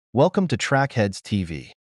Welcome to Track Headz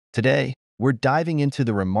TV. Today, we're diving into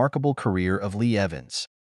the remarkable career of Lee Evans,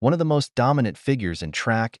 one of the most dominant figures in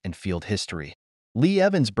track and field history. Lee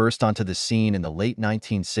Evans burst onto the scene in the late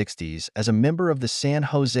 1960s as a member of the San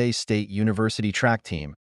Jose State University track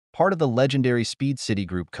team, part of the legendary Speed City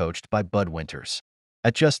group coached by Bud Winters.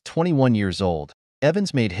 At just 21 years old,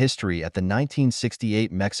 Evans made history at the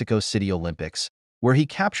 1968 Mexico City Olympics, where he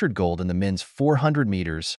captured gold in the men's 400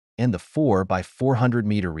 meters and the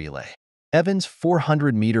 4x400-meter relay. Evans'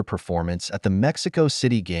 400-meter performance at the Mexico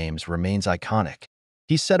City Games remains iconic.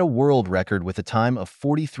 He set a world record with a time of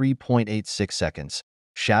 43.86 seconds,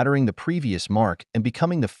 shattering the previous mark and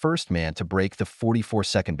becoming the first man to break the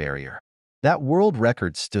 44-second barrier. That world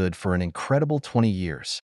record stood for an incredible 20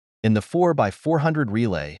 years. In the 4x400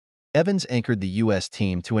 relay, Evans anchored the U.S.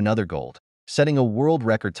 team to another gold, setting a world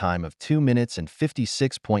record time of 2 minutes and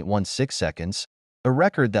 56.16 seconds, a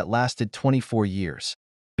record that lasted 24 years.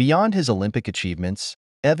 Beyond his Olympic achievements,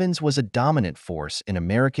 Evans was a dominant force in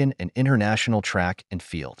American and international track and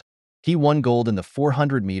field. He won gold in the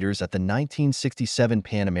 400 meters at the 1967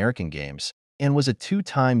 Pan American Games and was a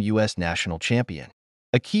two-time U.S. national champion.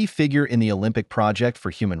 A key figure in the Olympic Project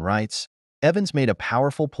for Human Rights, Evans made a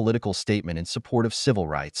powerful political statement in support of civil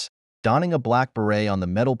rights, donning a black beret on the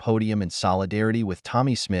medal podium in solidarity with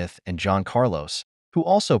Tommie Smith and John Carlos, who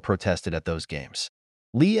also protested at those games.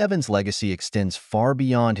 Lee Evans' legacy extends far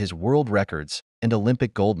beyond his world records and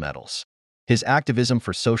Olympic gold medals. His activism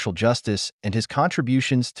for social justice and his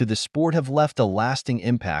contributions to the sport have left a lasting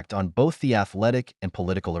impact on both the athletic and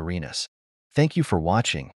political arenas. Thank you for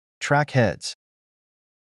watching Track Headz.